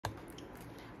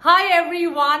Hi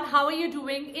everyone, how are you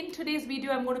doing? In today's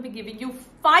video, I'm going to be giving you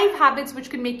 5 habits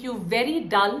which can make you very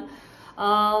dull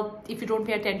if you don't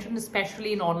pay attention,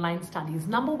 especially in online studies.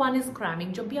 Number 1 is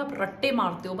cramming. जब भी आप रट्टे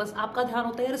मारते हो, बस आपका ध्यान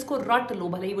होता है यार इसको रट लो,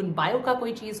 भले इवन बायो का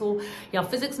कोई चीज हो या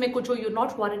फिजिक्स में कुछ हो, you're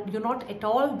not worried, you're not at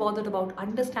all bothered about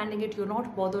understanding it, you're not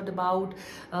bothered about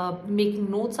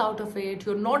making notes out of it,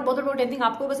 you're not bothered about anything.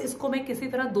 आपको बस इसको मैं किसी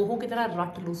तरह दोहों की तरह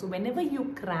रट लूँ. So whenever you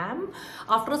cram,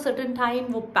 after a certain time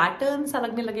वो pattern सा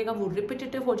लगने लगेगा, वो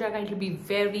repetitive हो जाएगा. It will be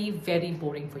very very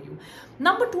boring for you.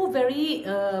 Number 2 very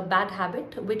bad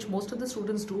habit which most of the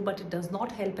students do but it does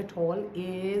not help at all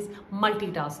is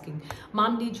multitasking.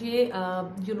 मान लीजिए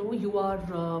you are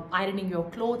ironing your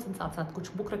clothes and साथ साथ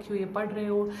कुछ book रखी हुई है, पढ़ रहे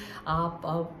हो आप,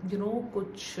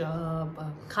 कुछ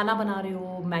खाना बना रहे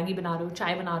हो, मैगी बना रहे हो,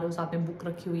 चाय बना रहे हो, साथ में बुक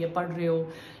रखी हुई है, पढ़ रहे हो,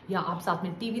 या आप साथ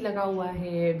में टीवी लगा हुआ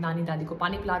है, नानी दादी को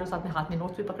पानी पिला रहे हो, साथ में हाथ में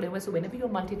नोट्स भी पकड़े हुए हैं. So whenever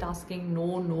you're multitasking,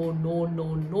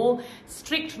 no,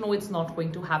 strict no, it's not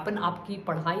going to happen. आपकी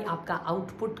पढ़ाई, आपका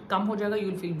आउटपुट कम हो जाएगा.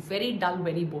 You'll feel very dull,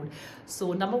 very bored.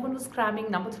 So number 1 was cramming,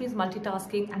 number 3 is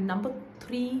multitasking, and number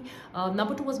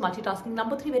 2 was multitasking.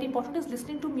 Number 3 very important is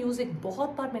listening to music.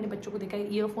 बहुत बार मैंने बच्चों को देखा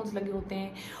है ईयरफोन्स लगे होते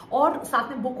हैं और साथ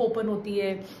में बुक ओपन होती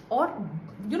है और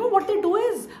what they do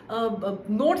is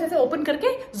notes ऐसे ओपन करके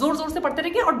जोर जोर से पढ़ते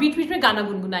रहेंगे और बीच बीच में गाना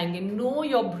गुनगुनाएंगे. No,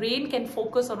 your brain can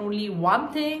focus on only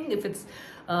one thing. If it's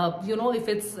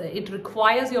it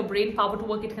requires your brain power to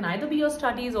work, it can either be your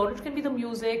studies or it can be the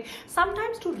music.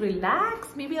 Sometimes to relax,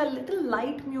 maybe a little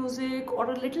light music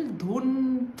or a little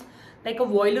dhun, like a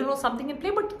violin or something in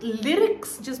play, but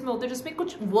lyrics जिसमें होते हैं, जिसमें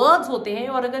कुछ words होते हैं,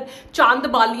 और अगर चांद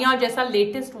बालियां जैसा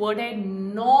latest word है,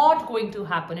 not going to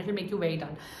happen. It will make you very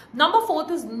dull. Number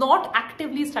 4 is not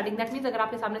actively studying. That means अगर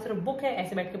आपके सामने सिर्फ बुक है,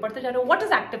 ऐसे बैठ के पढ़ते जा रहे हो. What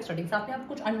is active studying? साथ में आप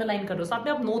कुछ अंडरलाइन कर रहे हो, साथ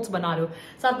में आप नोट्स बना रहे हो,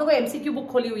 साथ में कोई MCQ बुक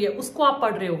खोली हुई है, उसको आप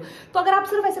पढ़ रहे हो. तो अगर आप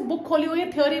सिर्फ ऐसे बुक खोली हुई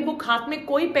है, थ्योरी बुक, हाथ में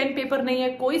कोई पेन पेपर नहीं है,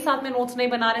 कोई साथ में नोट्स नहीं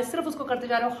बना रहे, सिर्फ उसको करते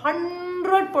जा रहे हो,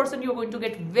 100% you're going to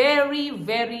get very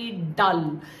very dull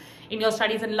in your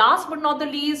studies. And last but not the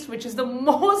least, which is the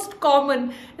most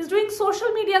common, is doing social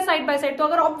media side by side. तो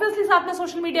अगर obviously साथ में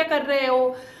social media कर रहे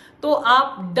हो तो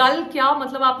आप डल क्या,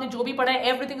 मतलब आपने जो भी पढ़ा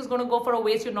है, everything is going to go for a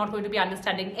waste. You're not going to be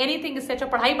understanding anything. इससे अच्छा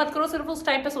पढ़ाई मत करो, सिर्फ उस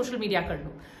टाइम पे social media कर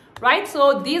लो. Right?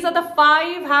 So these are the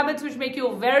 5 habits which make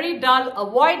you very dull.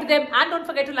 Avoid them and don't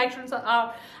forget to like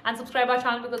and subscribe our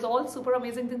channel, because all super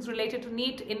amazing things related to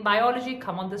NEET in biology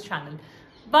come on this channel.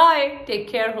 Bye. Take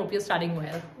care. Hope you're studying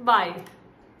well. Bye.